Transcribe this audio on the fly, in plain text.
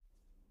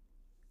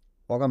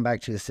Welcome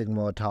back to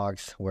SigMoua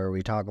Talks, where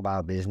we talk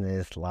about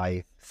business,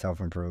 life,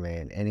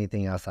 self-improvement,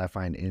 anything else I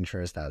find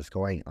interest that's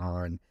going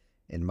on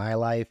in my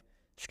life.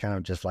 It's kind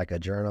of just like a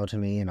journal to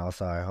me, and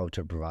also I hope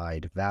to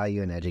provide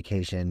value and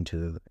education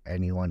to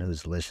anyone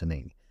who's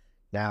listening.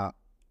 Now,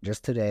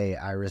 just today,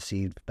 I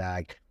received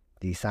back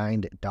the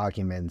signed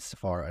documents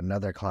for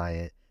another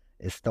client.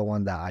 It's the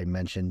one that I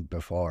mentioned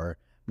before.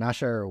 I'm not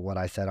sure what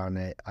I said on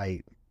it.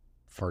 I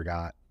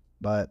forgot,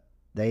 but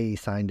they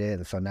signed it,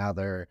 and so now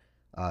they're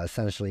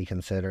essentially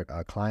considered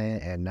a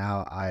client, and now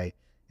I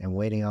am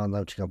waiting on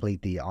them to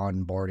complete the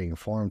onboarding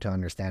form to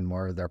understand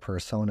more of their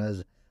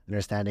personas,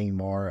 understanding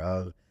more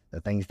of the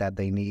things that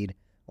they need,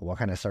 what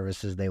kind of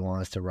services they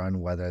want us to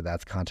run, whether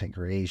that's content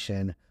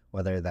creation,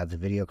 whether that's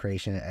video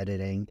creation,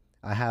 editing.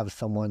 I have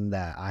someone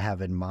that I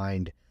have in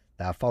mind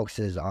that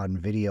focuses on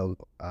video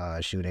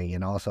shooting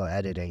and also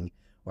editing,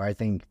 where I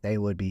think they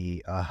would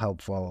be a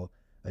helpful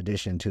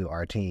addition to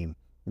our team.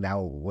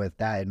 Now, with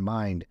that in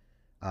mind,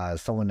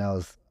 someone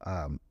else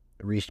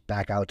reached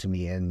back out to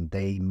me, and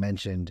they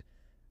mentioned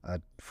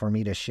for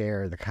me to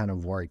share the kind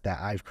of work that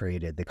I've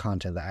created, the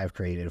content that I've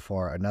created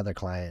for another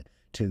client,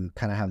 to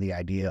kind of have the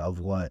idea of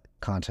what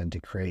content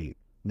to create.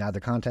 Now, the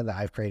content that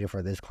I've created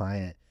for this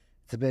client,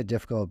 it's a bit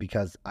difficult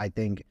because I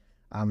think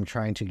I'm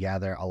trying to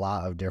gather a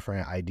lot of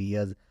different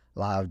ideas, a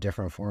lot of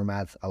different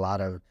formats, a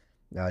lot of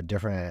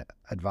different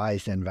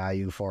advice and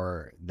value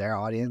for their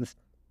audience,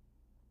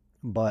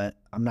 but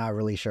I'm not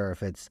really sure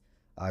if it's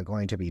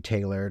going to be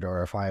tailored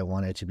or if I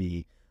want it to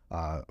be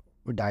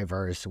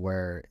diverse,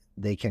 where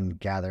they can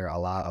gather a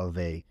lot of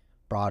a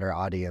broader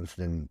audience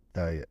than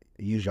the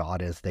usual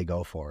audience they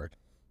go for.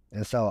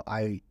 And so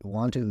I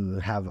want to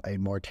have a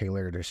more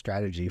tailored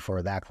strategy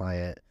for that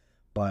client,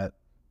 but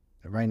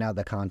right now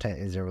the content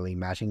isn't really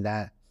matching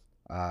that,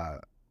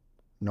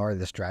 nor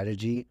the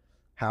strategy.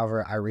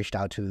 However, I reached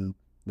out to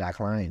that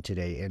client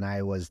today, and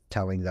I was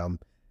telling them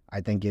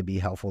I think it'd be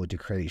helpful to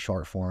create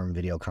short form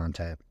video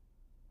content.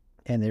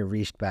 And they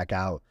reached back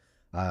out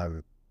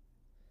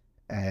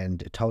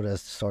and told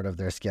us sort of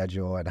their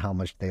schedule and how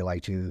much they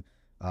like to,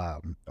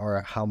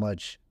 or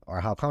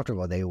how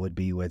comfortable they would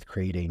be with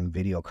creating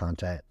video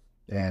content.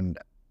 And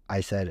I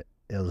said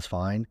it was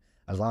fine.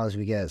 As long as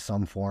we get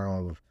some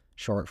form of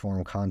short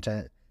form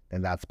content,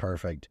 then that's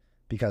perfect.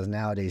 Because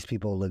nowadays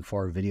people look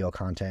for video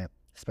content,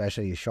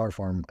 especially short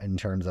form in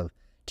terms of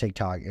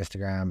TikTok,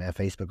 Instagram, and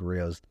Facebook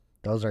Reels.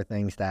 Those are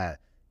things that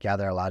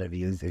gather a lot of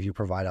views. If you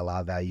provide a lot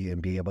of value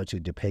and be able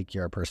to depict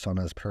your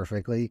personas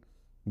perfectly,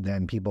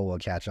 then people will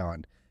catch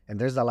on. And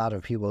there's a lot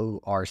of people who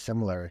are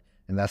similar,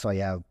 and that's why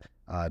you have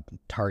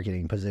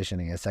targeting,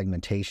 positioning, and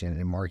segmentation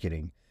in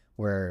marketing,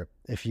 where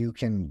if you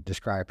can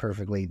describe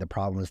perfectly the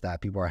problems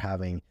that people are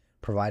having,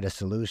 provide a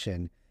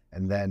solution,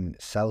 and then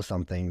sell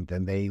something,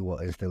 then they will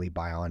instantly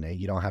buy on it.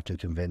 You don't have to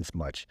convince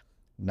much.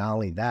 Not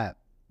only that,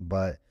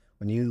 but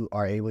when you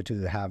are able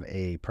to have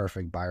a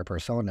perfect buyer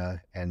persona,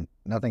 and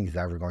nothing's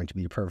ever going to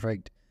be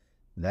perfect,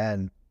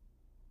 then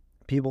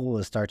people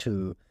will start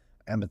to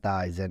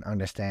empathize and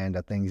understand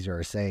the things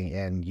you're saying,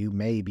 and you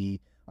may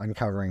be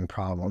uncovering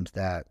problems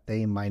that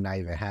they might not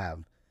even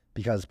have.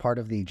 Because part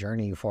of the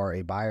journey for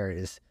a buyer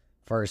is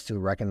first to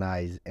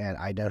recognize and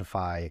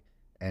identify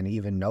and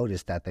even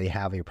notice that they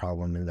have a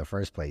problem in the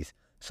first place.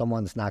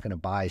 Someone's not going to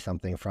buy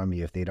something from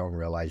you if they don't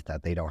realize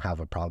that they don't have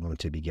a problem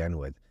to begin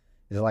with.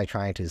 It's like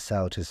trying to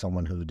sell to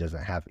someone who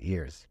doesn't have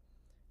ears.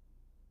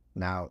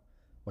 Now,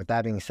 with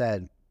that being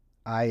said,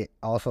 I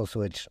also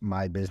switched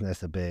my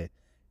business a bit,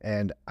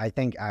 and I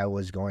think I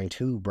was going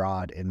too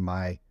broad in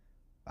my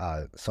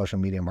social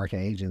media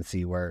marketing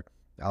agency, where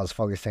I was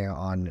focusing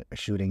on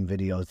shooting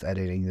videos,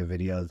 editing the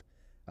videos,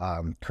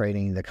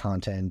 creating the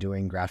content,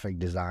 doing graphic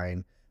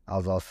design. I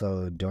was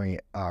also doing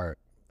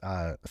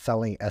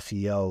selling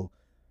SEO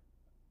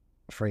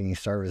freeing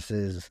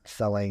services,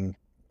 selling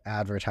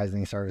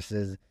advertising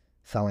services,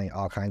 selling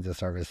all kinds of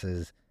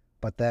services.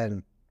 But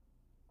then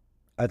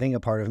I think a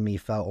part of me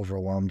felt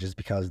overwhelmed just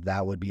because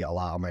that would be a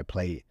lot on my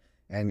plate.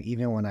 And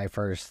even when I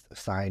first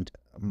signed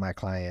my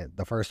client,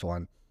 the first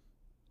one,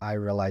 I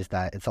realized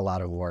that it's a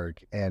lot of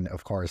work. And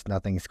of course,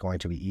 nothing's going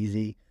to be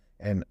easy.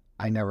 And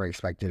I never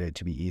expected it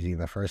to be easy in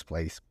the first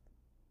place.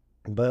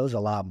 But it was a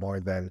lot more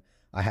than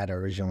I had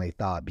originally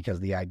thought, because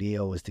the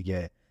idea was to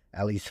get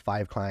at least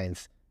 5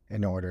 clients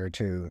in order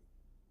to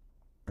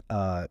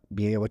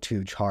be able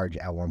to charge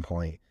at one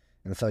point.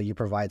 And so you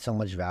provide so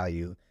much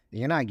value.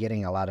 You're not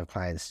getting a lot of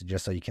clients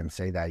just so you can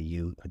say that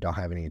you don't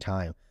have any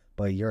time,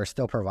 but you're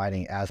still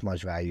providing as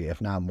much value,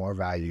 if not more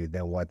value,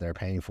 than what they're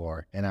paying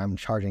for. And I'm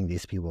charging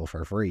these people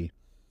for free.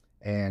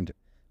 And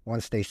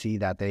once they see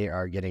that they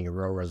are getting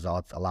real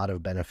results, a lot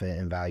of benefit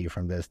and value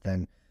from this,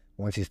 then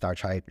once you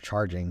start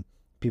charging,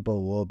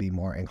 people will be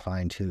more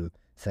inclined to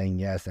saying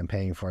yes and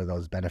paying for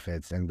those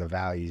benefits and the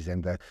values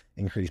and the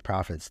increased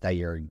profits that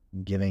you're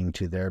giving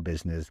to their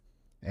business.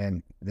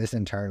 And this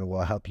in turn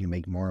will help you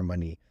make more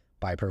money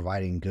by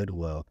providing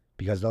goodwill,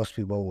 because those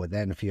people will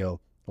then feel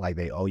like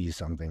they owe you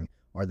something,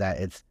 or that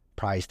it's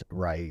priced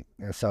right.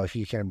 And so if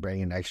you can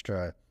bring an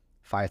extra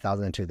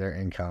 $5,000 to their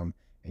income,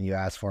 and you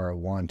ask for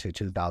 1 to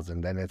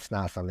 2,000, then it's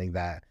not something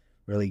that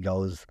really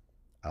goes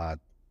uh,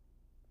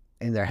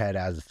 in their head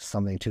as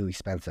something too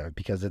expensive,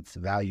 because it's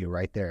value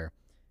right there.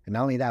 And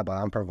not only that, but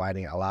I'm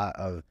providing a lot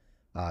of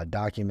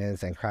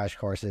documents and crash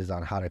courses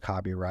on how to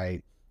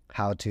copyright,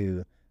 how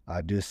to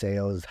do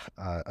sales,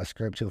 a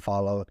script to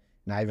follow.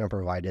 And I even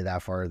provided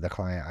that for the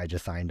client I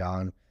just signed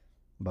on,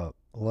 but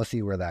we'll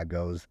see where that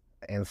goes.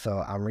 And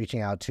so I'm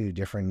reaching out to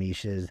different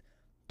niches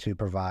to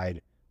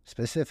provide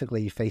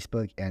specifically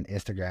Facebook and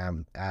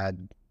Instagram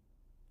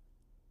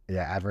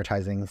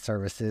advertising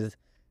services.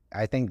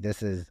 I think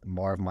this is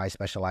more of my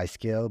specialized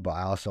skill, but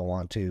I also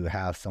want to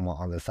have someone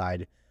on the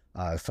side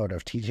sort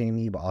of teaching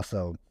me, but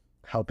also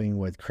helping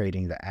with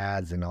creating the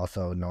ads and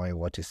also knowing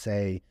what to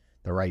say,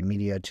 the right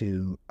media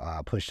to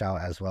push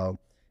out as well,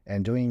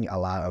 and doing a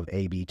lot of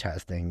A/B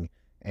testing.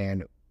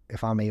 And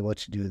if I'm able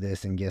to do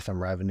this and get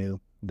some revenue,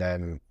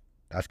 then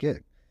that's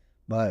good.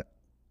 But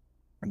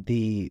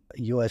the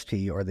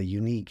USP, or the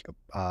unique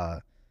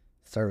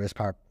service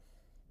part,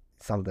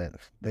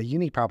 the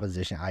unique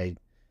proposition I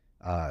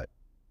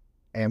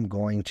am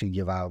going to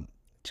give out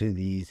to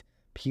these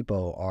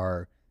people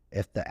are,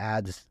 if the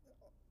ads,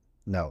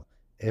 no,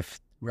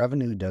 if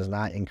revenue does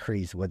not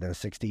increase within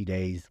 60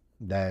 days,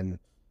 then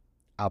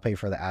I'll pay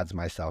for the ads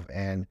myself.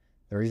 And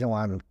the reason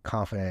why I'm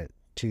confident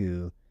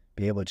to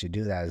be able to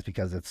do that is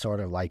because it's sort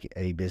of like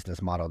a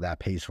business model that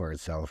pays for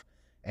itself.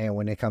 And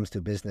when it comes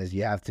to business,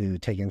 you have to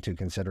take into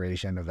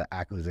consideration of the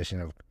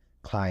acquisition of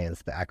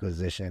clients, the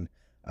acquisition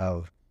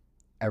of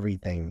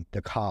everything,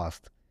 the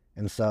cost.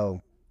 And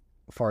so,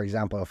 for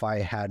example, if I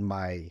had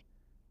my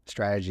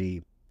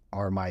strategy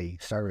or my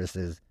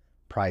services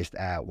priced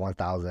at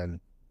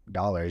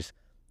 $1,000,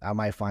 I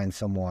might find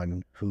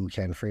someone who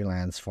can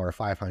freelance for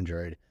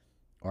 $500,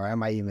 or I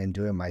might even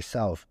do it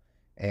myself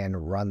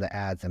and run the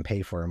ads and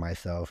pay for it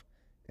myself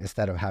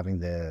instead of having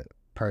the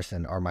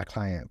person or my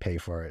client pay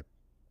for it.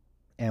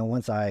 And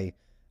once I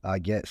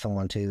get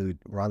someone to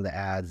run the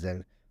ads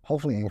and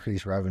hopefully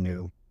increase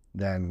revenue,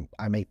 then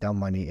I make them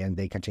money and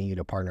they continue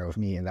to partner with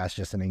me. And that's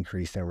just an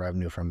increase in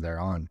revenue from there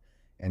on.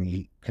 And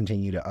you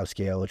continue to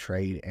upscale,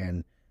 trade,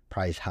 and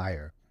price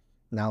higher.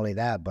 Not only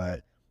that,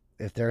 but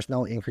if there's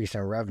no increase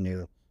in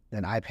revenue,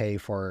 then I pay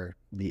for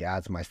the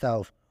ads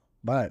myself,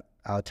 but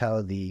I'll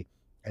tell the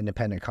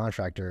independent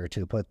contractor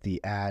to put the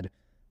ad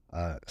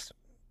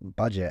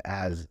budget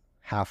as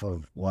half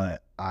of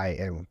what I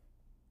am,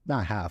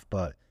 not half,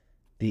 but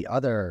the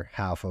other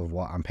half of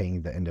what I'm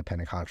paying the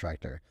independent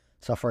contractor.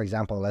 So for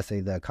example, let's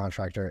say the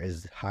contractor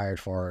is hired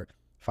for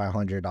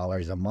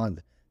 $500 a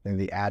month, then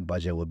the ad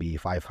budget would be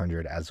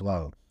 $500 as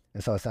well.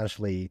 And so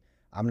essentially,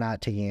 I'm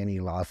not taking any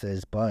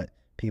losses, but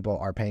people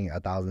are paying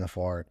 $1,000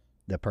 for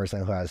the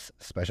person who has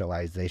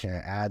specialization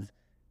in ads.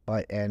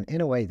 And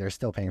in a way, they're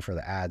still paying for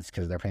the ads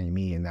because they're paying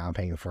me and now I'm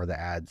paying for the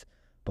ads.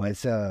 But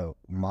it's a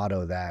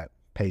model that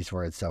pays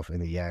for itself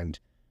in the end.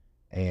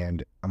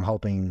 And I'm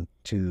hoping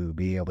to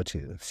be able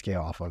to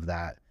scale off of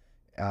that.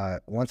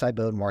 Once I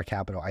build more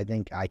capital, I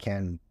think I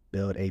can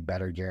build a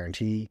better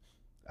guarantee.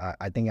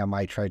 I think I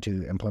might try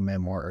to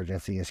implement more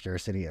urgency and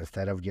scarcity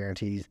instead of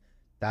guarantees.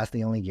 That's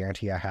the only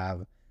guarantee I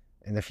have.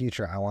 In the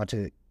future, I want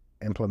to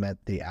implement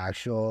the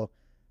actual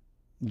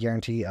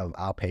guarantee of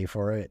I'll pay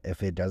for it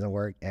if it doesn't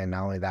work. And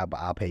not only that, but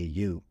I'll pay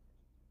you.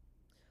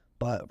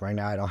 But right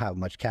now I don't have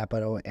much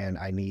capital and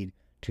I need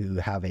to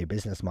have a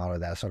business model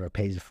that sort of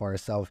pays for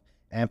itself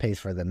and pays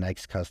for the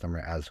next customer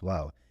as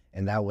well.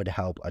 And that would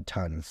help a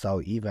ton.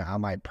 So even I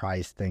might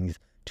price things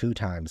 2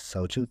 times,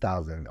 so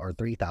 2,000 or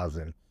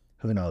 3,000,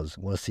 who knows,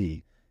 we'll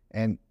see.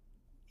 And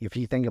if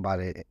you think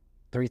about it,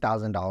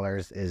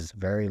 $3,000 is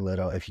very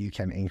little if you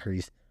can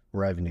increase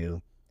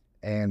revenue.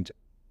 And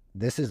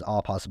this is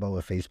all possible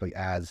with Facebook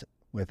ads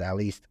with at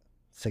least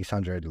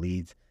 600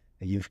 leads.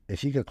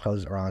 If you could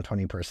close around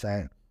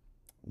 20%,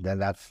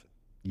 then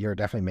you're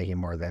definitely making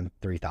more than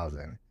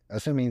 3,000,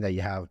 assuming that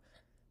you have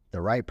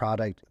the right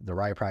product, the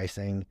right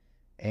pricing,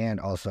 and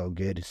also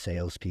good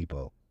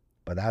salespeople.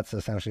 But that's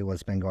essentially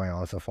what's been going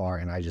on so far,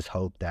 and I just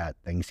hope that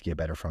things get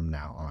better from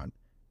now on.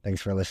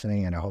 Thanks for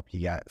listening, and I hope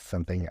you got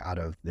something out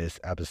of this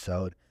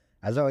episode.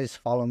 As always,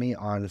 follow me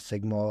on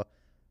SigMoua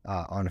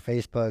on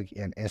Facebook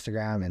and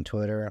Instagram and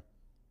Twitter,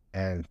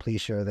 and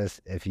please share this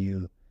if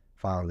you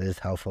found this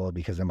helpful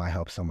because it might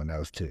help someone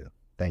else too.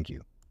 Thank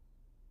you.